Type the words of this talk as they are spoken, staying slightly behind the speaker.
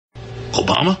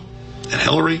Obama and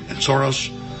Hillary and Soros,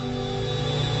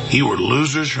 you were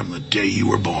losers from the day you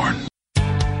were born.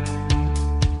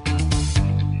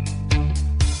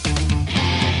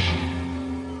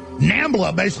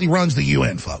 NAMBLA basically runs the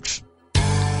UN, folks.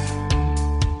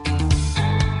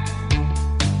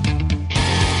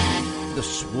 The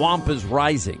swamp is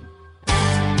rising.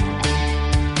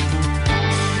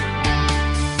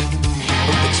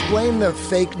 Explain the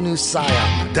fake news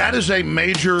psyop. That is a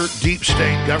major deep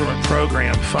state government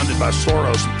program funded by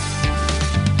Soros.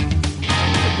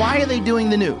 Why are they doing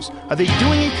the news? Are they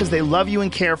doing it because they love you and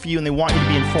care for you and they want you to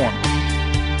be informed?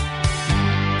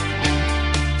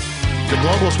 The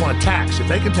globalists want to tax. If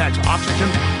they can tax oxygen,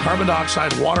 carbon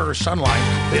dioxide, water, or sunlight,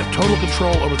 they have total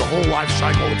control over the whole life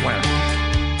cycle of the planet.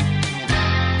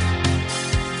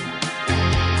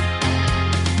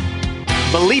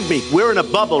 Believe me, we're in a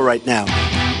bubble right now.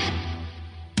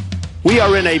 We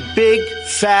are in a big,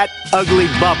 fat, ugly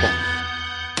bubble.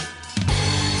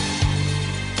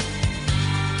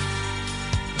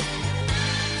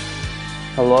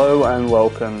 Hello and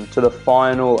welcome to the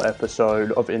final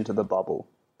episode of Into the Bubble.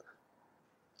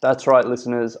 That's right,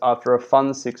 listeners, after a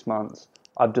fun 6 months,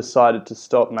 I've decided to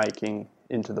stop making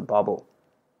Into the Bubble.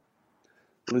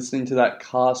 Listening to that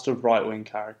cast of right-wing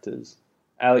characters,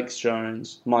 Alex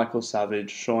Jones, Michael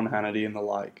Savage, Sean Hannity and the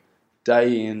like,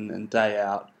 day in and day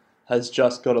out, has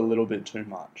just got a little bit too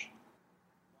much.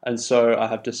 And so I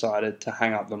have decided to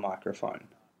hang up the microphone.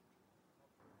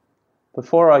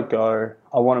 Before I go,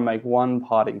 I want to make one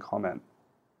parting comment,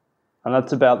 and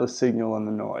that's about the signal and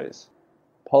the noise.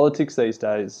 Politics these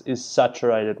days is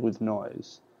saturated with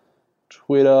noise.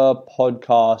 Twitter,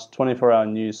 podcast, 24-hour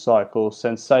news cycle,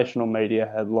 sensational media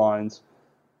headlines.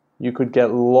 You could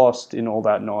get lost in all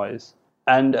that noise.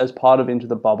 And as part of Into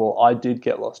the Bubble, I did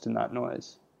get lost in that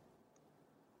noise.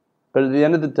 But at the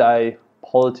end of the day,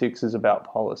 politics is about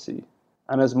policy.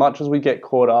 And as much as we get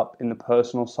caught up in the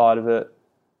personal side of it,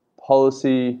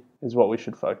 policy is what we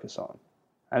should focus on.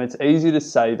 And it's easy to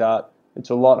say that. It's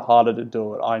a lot harder to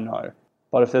do it, I know.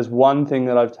 But if there's one thing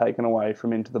that I've taken away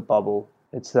from Into the Bubble,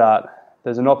 it's that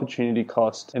there's an opportunity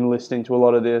cost in listening to a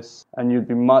lot of this, and you'd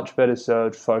be much better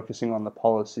served focusing on the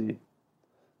policy.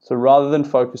 So rather than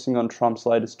focusing on Trump's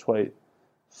latest tweet,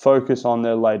 focus on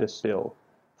their latest bill.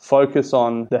 Focus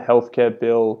on the healthcare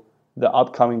bill, the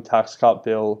upcoming tax cut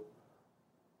bill.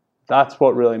 That's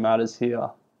what really matters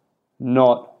here.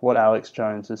 Not what Alex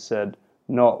Jones has said,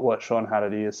 not what Sean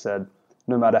Hannity has said,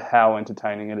 no matter how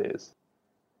entertaining it is.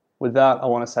 With that, I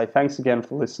want to say thanks again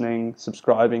for listening,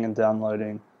 subscribing and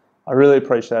downloading. I really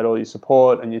appreciate all your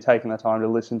support and you taking the time to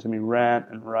listen to me rant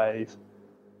and rave.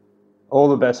 All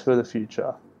the best for the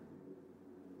future.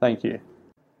 Thank you.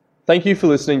 Thank you for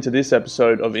listening to this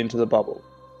episode of Into the Bubble.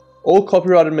 All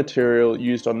copyrighted material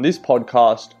used on this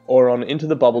podcast or on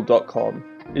intothebubble.com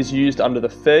is used under the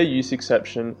fair use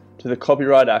exception to the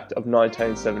Copyright Act of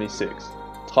 1976,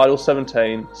 Title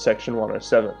 17, Section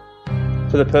 107,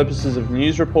 for the purposes of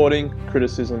news reporting,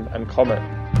 criticism, and comment.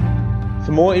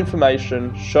 For more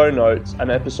information, show notes, and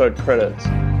episode credits,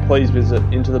 please visit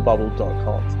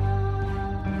intothebubble.com.